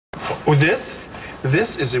With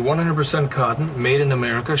this is a 100% cotton, made in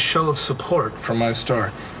America show of support for my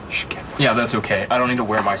store. You should get one. Yeah, that's okay. I don't need to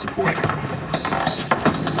wear my support.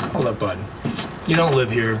 Hold up, bud. You don't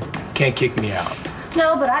live here. Can't kick me out.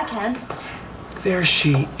 No, but I can. There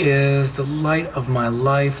she is, the light of my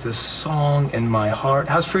life, the song in my heart.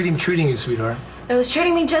 How's Freedom treating you, sweetheart? It was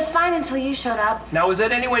treating me just fine until you showed up. Now, is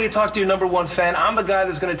that any way to talk to your #1 fan? I'm the guy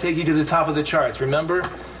that's going to take you to the top of the charts, remember?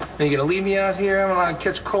 And you're going to leave me out here? I'm going to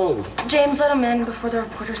catch cold. James, let him in before the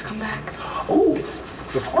reporters come back. Oh,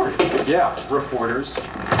 reporters? Yeah, reporters.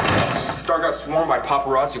 Star got swarmed by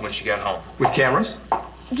paparazzi when she got home. With cameras?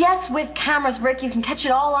 Yes, with cameras, Rick. You can catch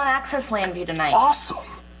it all on Access Landview tonight. Awesome.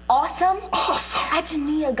 Awesome? Awesome. I had to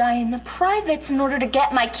knee a guy in the privates in order to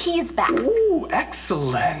get my keys back. Ooh,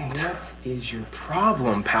 excellent. What is your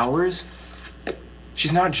problem, Powers?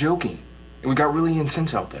 She's not joking. We got really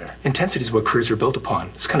intense out there. Intensity is what careers are built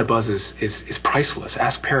upon. This kind of buzz is priceless.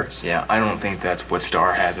 Ask Paris. Yeah, I don't think that's what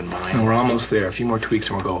Star has in mind. And we're almost there. A few more tweaks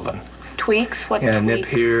and we're golden. Tweaks? What yeah, tweaks? Nip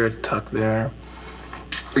here, tuck there.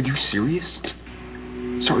 Are you serious?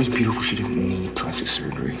 Star is beautiful. She doesn't need plastic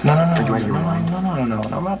surgery. No. Are you out of your mind? No.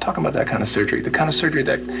 I'm not talking about that kind of surgery. The kind of surgery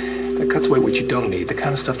that cuts away what you don't need. The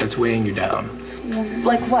kind of stuff that's weighing you down.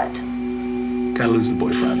 Like what? Gotta lose the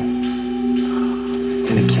boyfriend.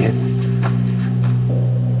 And a kid.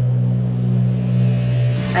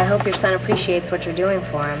 I hope your son appreciates what you're doing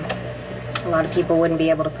for him. A lot of people wouldn't be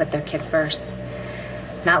able to put their kid first.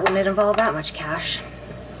 Not when it involved that much cash.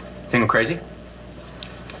 Think I'm crazy?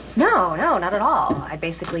 No, not at all. I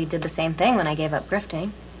basically did the same thing when I gave up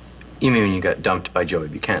grifting. You mean when you got dumped by Joey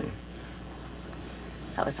Buchanan?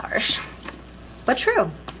 That was harsh. But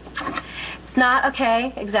true. It's not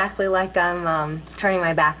okay, exactly like I'm turning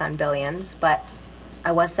my back on billions, but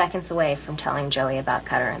I was seconds away from telling Joey about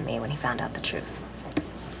Cutter and me when he found out the truth.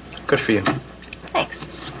 Good for you.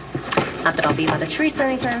 Thanks. Not that I'll be Mother Teresa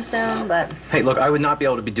anytime soon, but... Hey, look, I would not be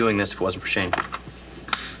able to be doing this if it wasn't for Shane.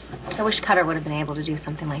 I wish Cutter would have been able to do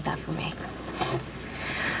something like that for me.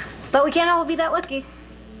 But we can't all be that lucky.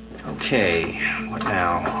 Okay, what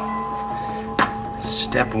now?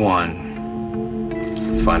 Step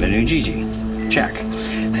 1, find a new Gigi. Check.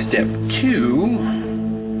 Step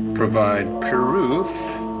 2, provide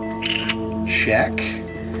Peruth. Check.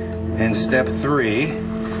 And step 3,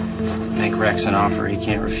 make Rex an offer he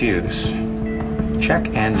can't refuse. Check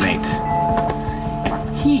and mate.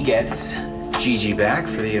 He gets Gigi back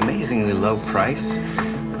for the amazingly low price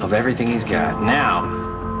of everything he's got.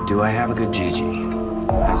 Now, do I have a good Gigi?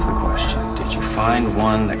 That's the question. Did you find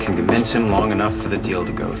one that can convince him long enough for the deal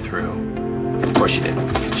to go through? Of course you did.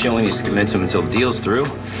 She only needs to convince him until the deal's through.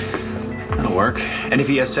 That'll work. And if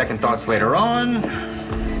he has second thoughts later on,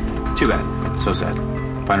 too bad. So sad.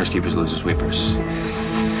 Finders keepers, losers weepers.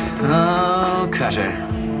 Oh, Cutter.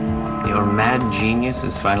 Your mad genius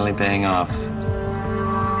is finally paying off.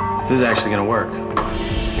 This is actually gonna work.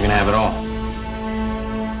 You're gonna have it all.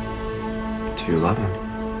 Do you love him?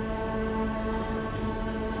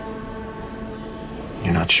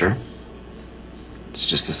 You're not sure? It's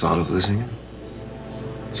just the thought of losing him?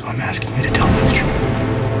 So I'm asking you to tell me the truth.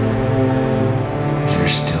 Is there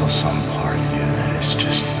still some part of you that is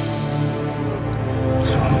just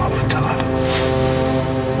so in love with Todd?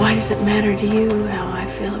 Why does it matter to you how I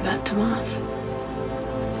feel about Tomas?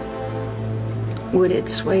 Would it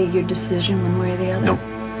sway your decision one way or the other? Nope.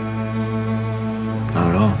 Not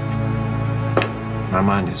at all. My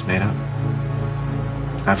mind is made up.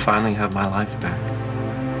 I finally have my life back.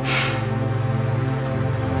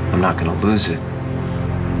 I'm not gonna lose it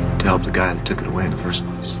to help the guy that took it away in the first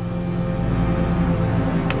place.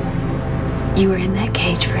 You were in that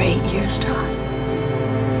cage for 8 years, Todd.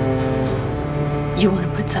 You want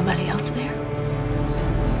to put somebody else there?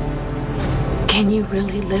 Can you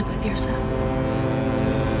really live with yourself?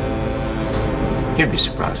 You'd be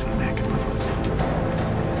surprised what a man can live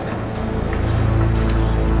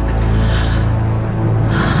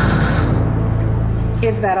with.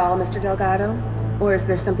 Is that all, Mr. Delgado? Or is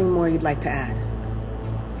there something more you'd like to add?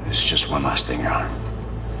 It's just one last thing, Your Honor.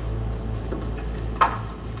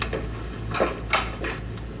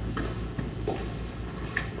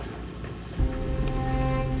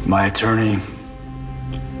 My attorney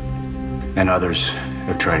and others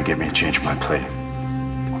have tried to get me to change my plea.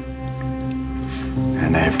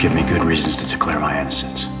 And they have given me good reasons to declare my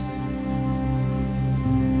innocence.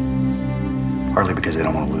 Partly because they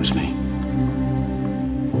don't want to lose me.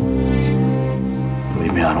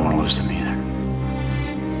 Believe me, I don't want to lose them either.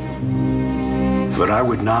 But I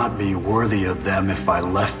would not be worthy of them if I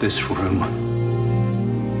left this room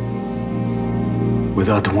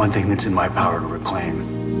without the one thing that's in my power to reclaim.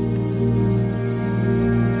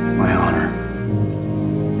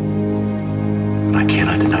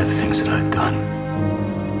 things that I've done.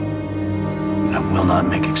 And I will not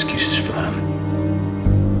make excuses for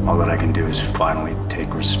them. All that I can do is finally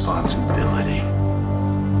take responsibility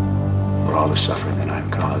for all the suffering that I've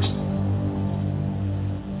caused.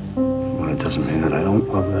 When it doesn't mean that I don't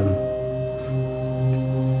love them.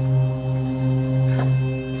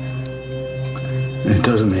 And it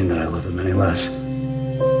doesn't mean that I love them any less.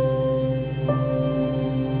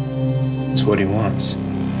 It's what he wants.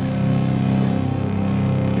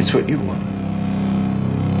 It's what you want.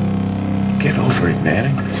 Get over it,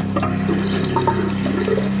 Manning.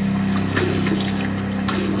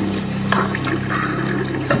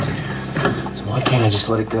 So why can't I just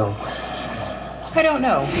let it go? I don't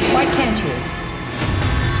know. Why can't you?